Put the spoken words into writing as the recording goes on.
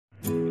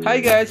Hi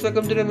guys,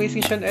 welcome to the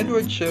Amazing Sean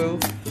Edwards Show.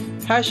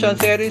 Hi Sean,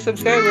 say hi to your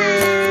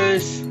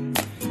subscribers.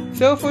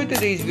 So for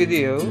today's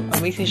video,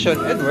 Amazing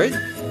Sean Edwards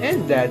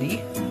and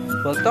Daddy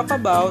will talk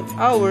about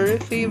our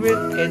favorite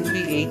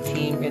NBA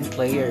team and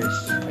players.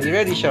 Are you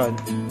ready, Sean?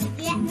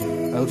 Yeah.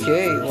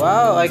 Okay,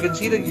 wow, I can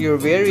see that you're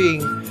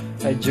wearing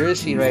a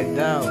jersey right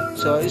now.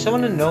 So I just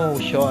want to know,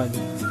 Sean,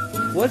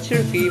 what's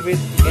your favorite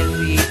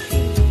NBA team?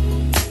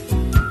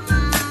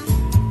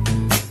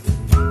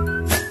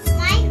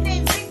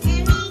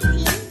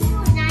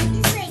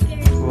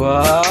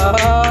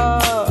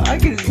 Wow, I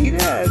can see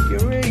that.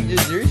 You're wearing the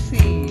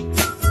jersey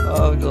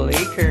of the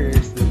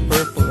Lakers, the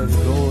purple and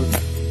gold.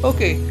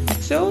 Okay,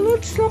 so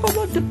let's talk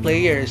about the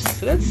players.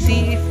 Let's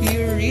see if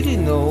you really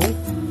know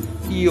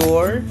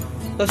your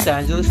Los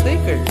Angeles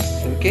Lakers.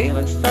 Okay,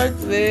 let's start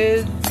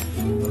with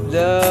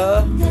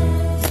the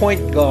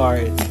point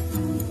guard.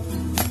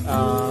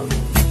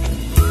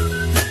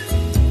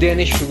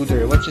 Dennis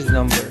Schroeder. What's his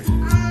number?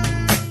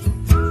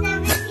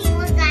 17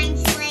 Los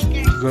Angeles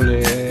Lakers.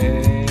 Good.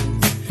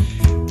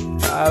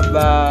 How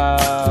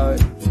about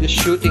the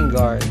shooting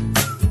guard?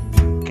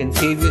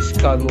 Kentavious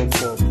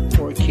Caldwell-Pope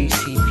or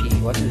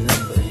KCP. What's his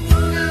number?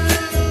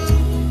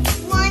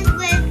 One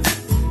with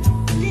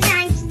Los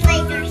Angeles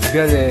Lakers.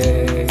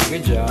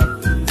 Good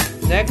job.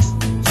 Next,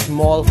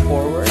 small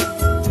forward.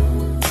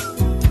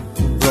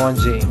 LeBron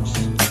James.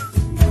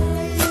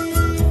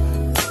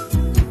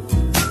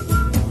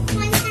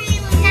 23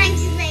 Los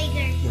Angeles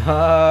Lakers.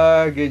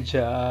 Ah, good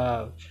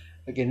job.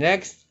 Okay,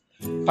 next,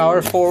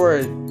 power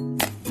forward.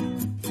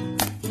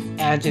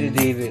 Anthony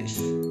Davis.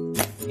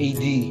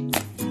 AD. 3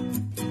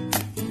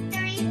 Los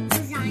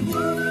Angeles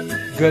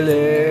Lakers.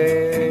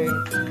 Galing.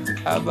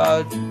 How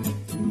about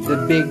the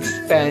big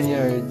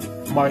Spaniard,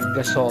 Marc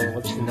Gasol?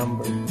 What's the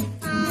number?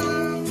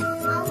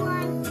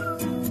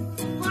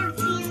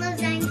 14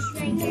 Los Angeles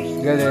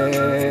Lakers.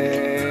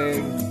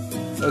 Galing.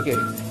 Okay.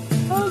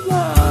 How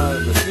about,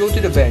 let's go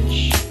to the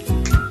bench.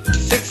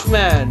 Sixth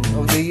man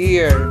of the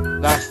year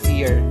last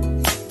year.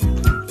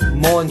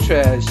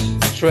 Montrezl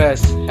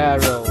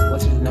Harrell.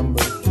 What's his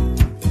number?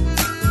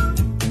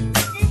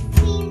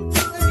 15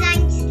 Los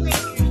Angeles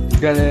Lakers.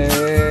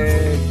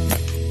 Galing.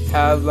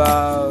 How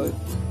about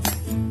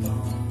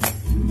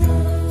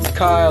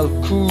Kyle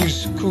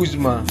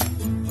Kuzma?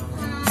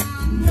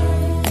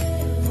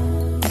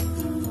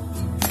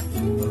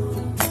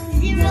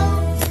 0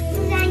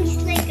 Los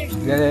Angeles Lakers.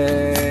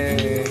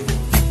 Galing.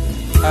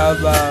 How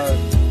about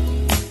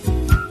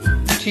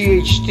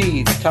THT,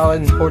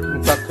 Talon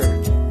Horton Tucker?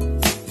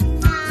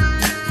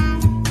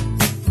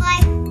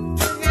 5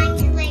 Los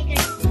Angeles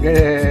Lakers.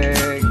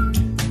 Galing.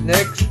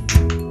 Next,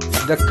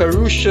 the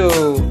Caruso,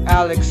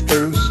 Alex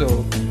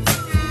Caruso.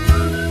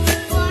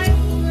 4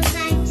 Los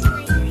Angeles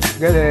Lakers.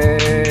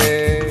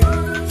 Galing.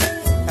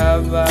 How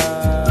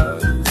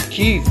about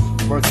Keith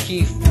or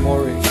Keith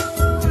Morris? 8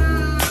 Los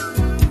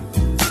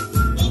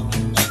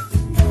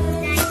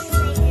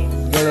Angeles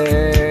Lakers.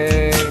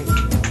 Galing.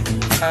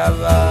 How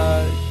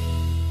about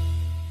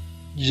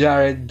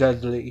Jared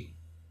Dudley?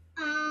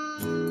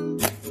 10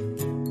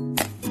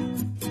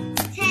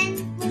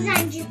 Los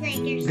Angeles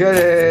Lakers.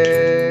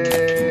 Galing.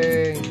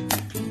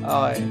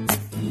 Okay.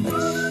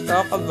 Let's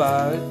talk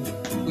about,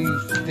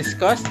 we've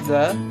discussed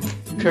the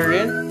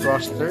current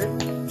roster.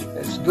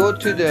 Let's go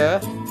to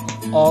the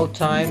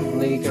all-time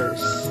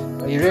Lakers.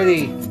 Are you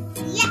ready?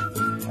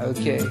 Yeah.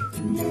 Okay.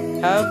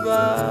 How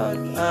about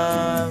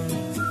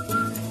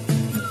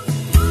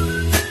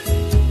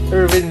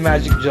Irvin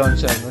Magic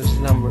Johnson? What's his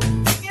number?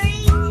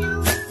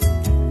 32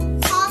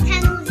 all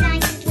 10 Los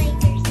Angeles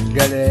Lakers.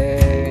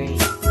 Galing.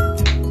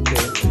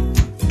 Okay.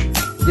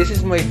 This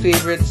is my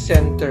favorite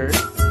center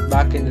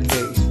back in the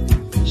days.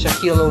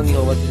 Shaquille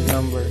O'Neal. What's his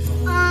number?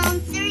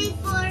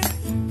 34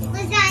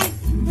 Los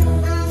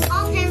Angeles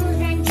all 10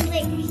 Los Angeles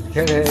Lakers.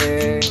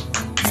 Galing.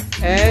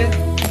 And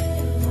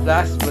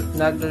last but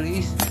not the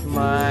least,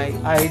 my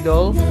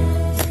idol,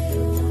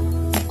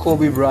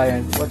 Kobe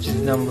Bryant. What's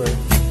his number?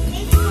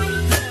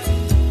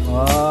 824.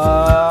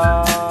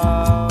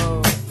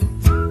 Wow.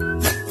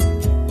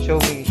 Show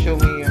me.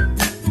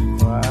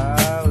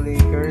 Wow,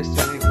 Lakers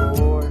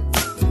 24.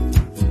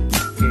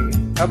 Okay.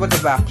 How about the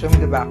back? Show me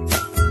the back.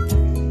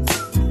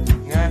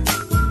 Yeah.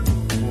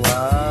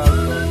 Wow,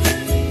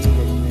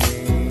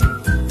 Kobe.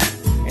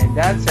 And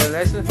that's our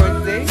lesson for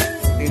today,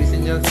 ladies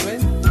and gentlemen.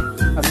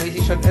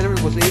 Amazing Sean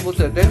Edwards was able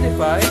to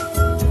identify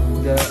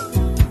the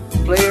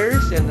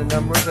players and the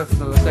numbers of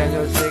the Los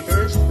Angeles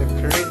Lakers, the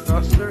current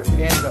roster,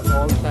 and the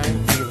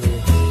all-time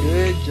favorites.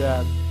 Good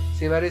job.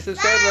 Say bye to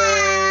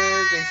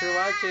subscribers. Thanks for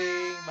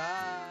watching.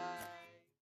 Bye.